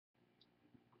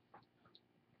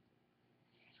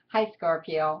Hi,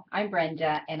 Scorpio. I'm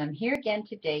Brenda, and I'm here again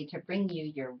today to bring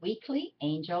you your weekly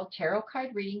angel tarot card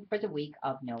reading for the week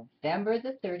of November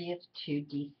the 30th to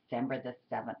December the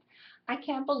 7th. I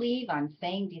can't believe I'm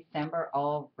saying December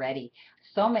already.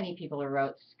 So many people are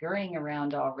out scurrying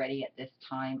around already at this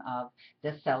time of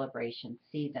the celebration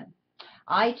season.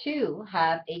 I too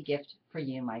have a gift for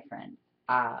you, my friends.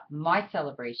 My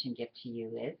celebration gift to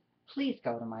you is please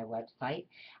go to my website,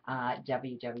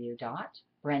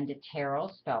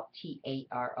 www.brendatarot, spelled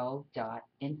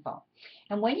TARO.info.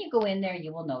 And when you go in there,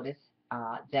 you will notice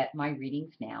that my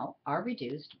readings now are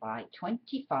reduced by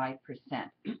 25%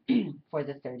 for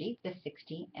the 30, the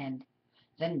 60, and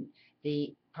then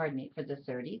pardon me, for the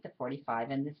 30, the 45,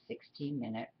 and the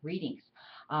 60-minute readings.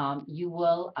 You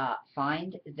will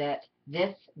find that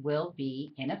this will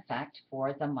be in effect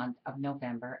for the month of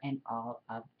November and all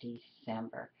of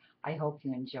December. I hope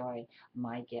you enjoy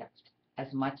my gift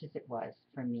as much as it was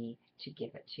for me to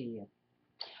give it to you.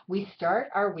 We start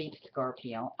our week,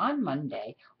 Scorpio, on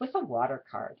Monday with a water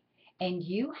card. And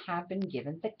you have been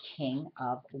given the King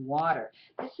of Water.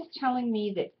 This is telling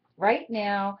me that right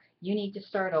now you need to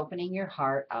start opening your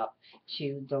heart up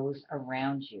to those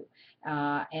around you.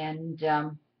 And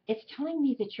it's telling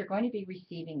me that you're going to be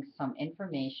receiving some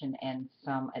information and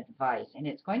some advice, and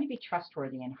it's going to be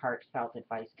trustworthy and heartfelt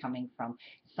advice coming from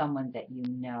someone that you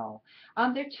know.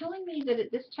 They're telling me that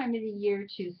at this time of the year,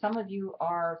 too, some of you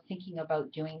are thinking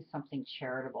about doing something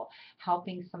charitable,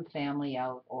 helping some family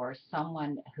out or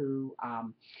someone who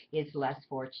is less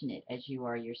fortunate as you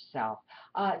are yourself.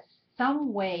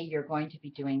 Some way you're going to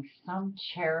be doing some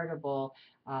charitable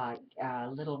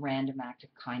little random act of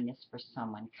kindness for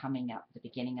someone coming up at the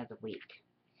beginning of the week.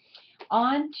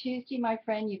 On Tuesday, my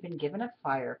friend, you've been given a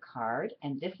fire card,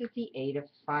 and this is the Eight of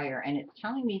Fire, and it's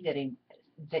telling me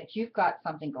that you've got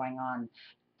something going on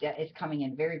that is coming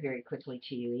in very, very quickly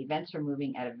to you. Events are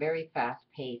moving at a very fast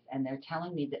pace, and they're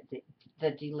telling me that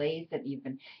the delays that you've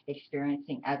been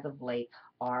experiencing as of late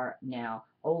are now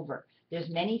over. There's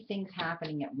many things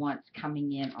happening at once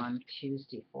coming in on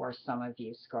Tuesday for some of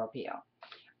you, Scorpio.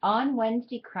 On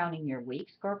Wednesday, crowning your week,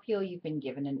 Scorpio, you've been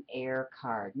given an air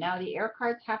card. Now, the air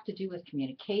cards have to do with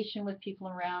communication with people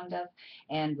around us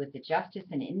and with the justice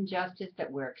and injustice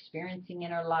that we're experiencing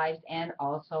in our lives, and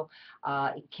also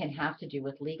it can have to do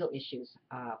with legal issues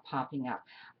popping up.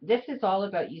 This is all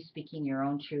about you speaking your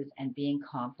own truth and being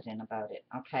confident about it,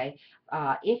 okay?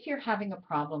 If you're having a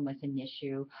problem with an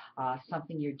issue,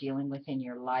 something you're dealing with in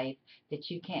your life that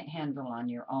you can't handle on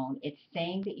your own, it's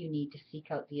saying that you need to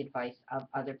seek out the advice of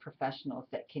other professionals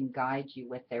that can guide you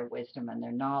with their wisdom and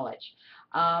their knowledge.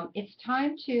 It's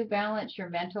time to balance your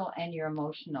mental and your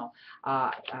emotional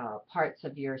parts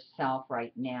of yourself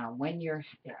right now when you're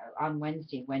on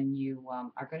Wednesday, when you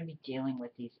are going to be dealing with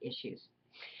these issues.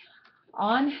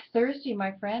 On Thursday,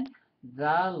 my friend,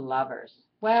 the Lovers.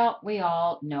 Well, we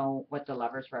all know what the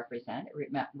Lovers represent.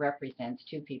 It represents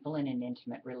two people in an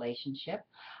intimate relationship,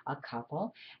 a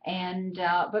couple, and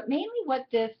but mainly what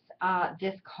this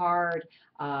card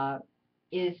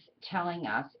is telling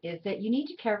us is that you need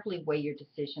to carefully weigh your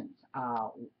decisions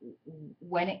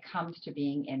when it comes to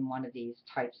being in one of these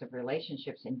types of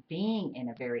relationships and being in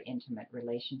a very intimate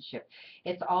relationship.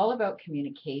 It's all about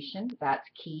communication. That's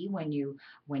key when you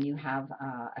have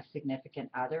a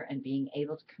significant other, and being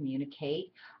able to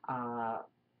communicate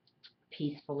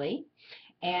peacefully.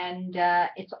 And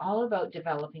it's all about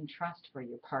developing trust for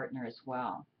your partner as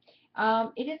well.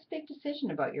 It is a big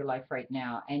decision about your life right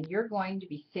now, and you're going to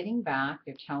be sitting back.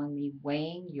 They're telling me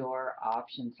weighing your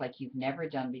options like you've never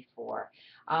done before.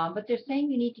 But they're saying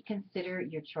you need to consider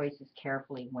your choices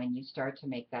carefully when you start to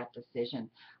make that decision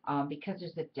because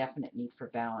there's a definite need for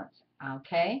balance.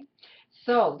 Okay?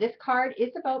 So this card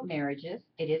is about marriages,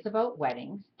 it is about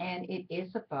weddings, and it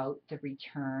is about the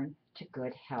return to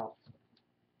good health.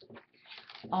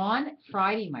 On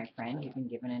Friday, my friend, you've been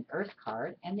given an Earth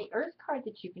card, and the Earth card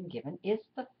that you've been given is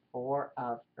the Four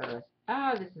of Earth.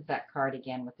 Ah, this is that card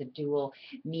again with the dual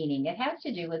meaning. It has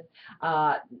to do with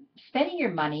spending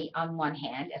your money on one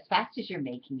hand as fast as you're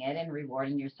making it and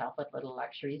rewarding yourself with little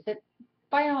luxuries that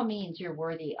by all means you're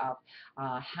worthy of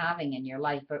having in your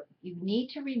life, but you need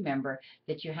to remember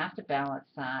that you have to balance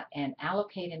that and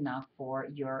allocate enough for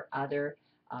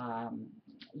um,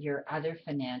 your other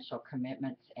financial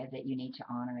commitments that you need to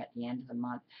honor at the end of the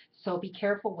month. So be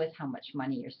careful with how much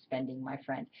money you're spending, my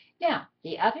friend. Now,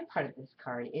 the other part of this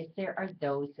card is there are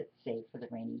those that save for the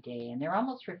rainy day, and they're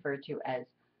almost referred to as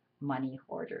money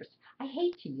hoarders. I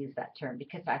hate to use that term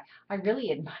because I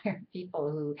really admire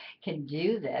people who can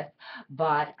do this,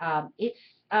 but it's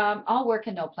all work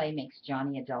and no play makes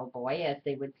Johnny a dull boy, as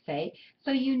they would say.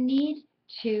 So you need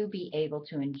to be able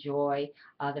to enjoy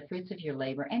the fruits of your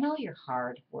labor and all your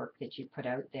hard work that you put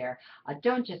out there.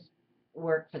 Don't just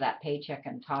work for that paycheck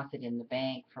and toss it in the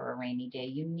bank for a rainy day.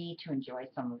 You need to enjoy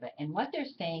some of it. And what they're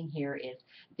saying here is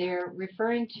they're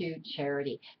referring to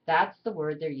charity. That's the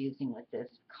word they're using with this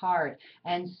card.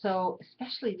 And so,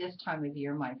 especially this time of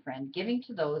year, my friend, giving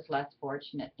to those less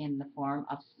fortunate in the form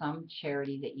of some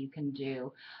charity that you can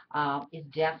do is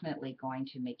definitely going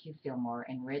to make you feel more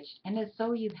enriched and as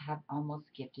though you have almost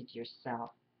gifted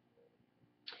yourself.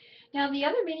 Now, the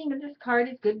other meaning of this card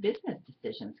is good business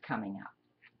decisions coming up.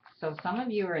 So some of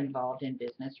you are involved in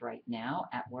business right now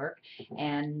at work,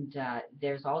 and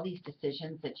there's all these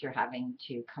decisions that you're having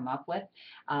to come up with.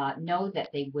 Know that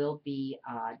they will be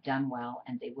done well,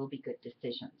 and they will be good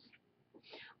decisions.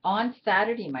 On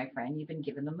Saturday, my friend, you've been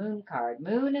given the moon card.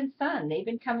 Moon and sun, they've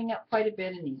been coming up quite a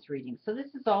bit in these readings. So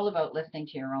this is all about listening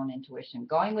to your own intuition,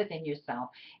 going within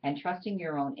yourself and trusting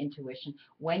your own intuition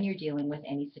when you're dealing with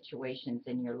any situations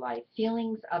in your life.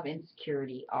 Feelings of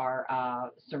insecurity are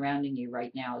surrounding you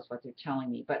right now is what they're telling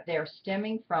me, but they're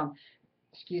stemming from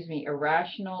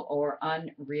irrational or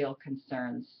unreal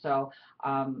concerns. So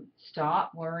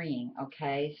stop worrying,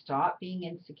 okay? Stop being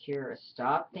insecure.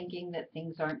 Stop thinking that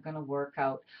things aren't going to work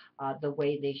out the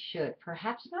way they should.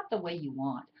 Perhaps not the way you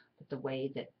want, but the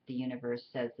way that the universe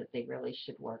says that they really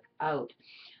should work out.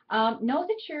 Know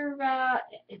that you're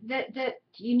that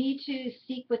you need to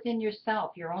seek within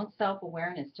yourself, your own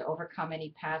self-awareness, to overcome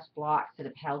any past blocks that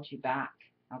have held you back,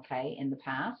 okay, in the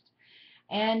past.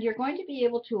 And you're going to be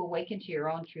able to awaken to your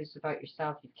own truths about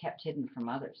yourself you've kept hidden from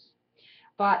others.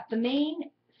 But the main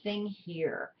thing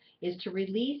here is to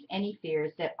release any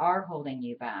fears that are holding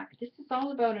you back. This is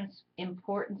all about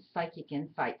important psychic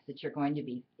insights that you're going to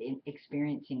be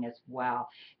experiencing as well.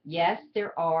 Yes,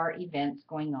 there are events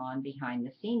going on behind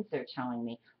the scenes, they're telling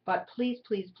me, but please,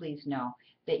 please, please know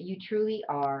that you truly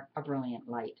are a brilliant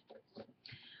light.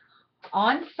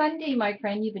 On Sunday, my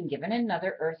friend, you've been given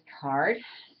another Earth card.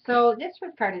 So this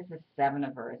Earth card is the Seven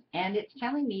of Earth, and it's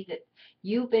telling me that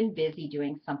you've been busy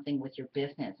doing something with your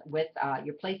business, with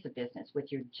your place of business,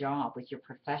 with your job, with your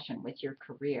profession, with your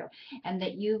career, and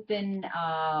that you've been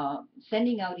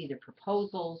sending out either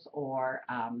proposals or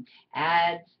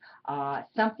ads,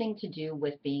 something to do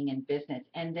with being in business,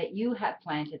 and that you have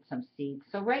planted some seeds.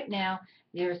 So right now,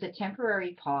 there's a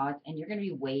temporary pause, and you're going to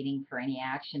be waiting for any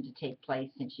action to take place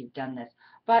since you've done this.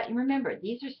 But remember,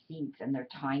 these are seeds, and they're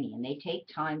tiny, and they take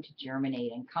time to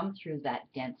germinate and come through that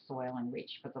dense soil and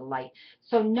reach for the light.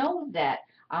 So know that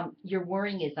your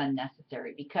worrying is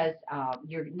unnecessary because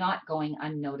you're not going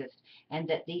unnoticed, and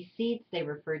that these seeds they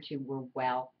refer to were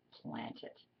well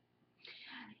planted.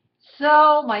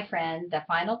 So, my friend, the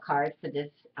final card for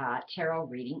this tarot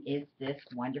reading is this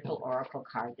wonderful oracle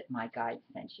card that my guide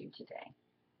sent you today.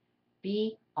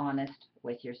 Be honest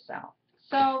with yourself.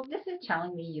 So this is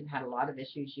telling me you've had a lot of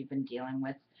issues you've been dealing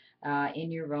with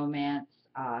in your romance,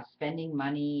 spending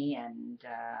money and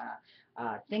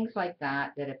things like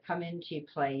that that have come into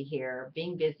play here,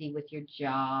 being busy with your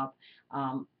job,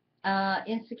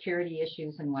 insecurity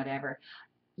issues and whatever.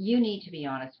 You need to be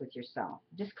honest with yourself.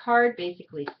 This card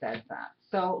basically says that.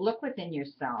 So look within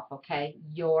yourself, okay?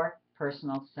 Your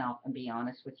personal self, and be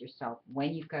honest with yourself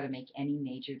when you've got to make any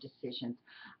major decisions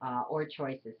or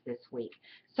choices this week.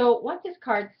 So what this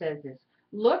card says is,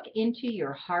 look into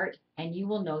your heart and you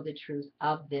will know the truth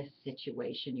of this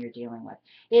situation you're dealing with.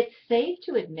 It's safe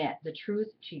to admit the truth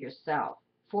to yourself,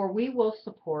 for we will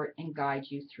support and guide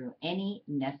you through any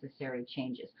necessary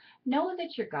changes. Know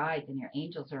that your guides and your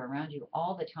angels are around you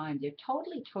all the time. They're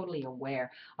totally, totally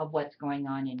aware of what's going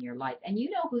on in your life, and you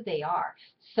know who they are.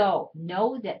 So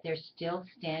know that they're still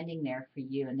standing there for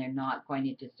you, and they're not going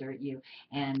to desert you,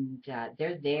 and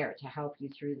they're there to help you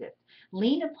through this.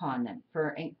 Lean upon them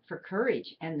for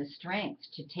courage and the strength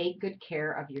to take good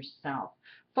care of yourself.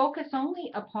 Focus only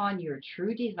upon your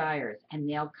true desires, and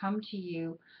they'll come to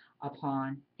you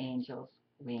upon angels'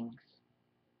 wings.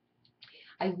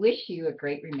 I wish you a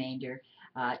great remainder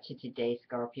to today,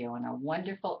 Scorpio, and a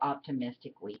wonderful,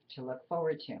 optimistic week to look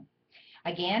forward to.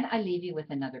 Again, I leave you with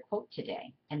another quote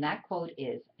today, and that quote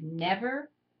is, never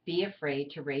be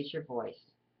afraid to raise your voice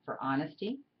for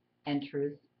honesty and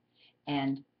truth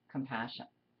and compassion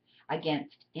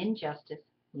against injustice,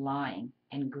 lying,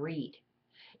 and greed.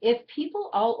 If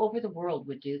people all over the world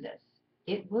would do this,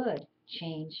 it would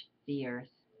change the earth.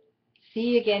 See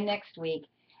you again next week,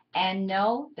 and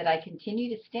know that I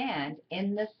continue to stand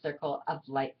in the circle of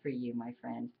light for you, my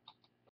friend.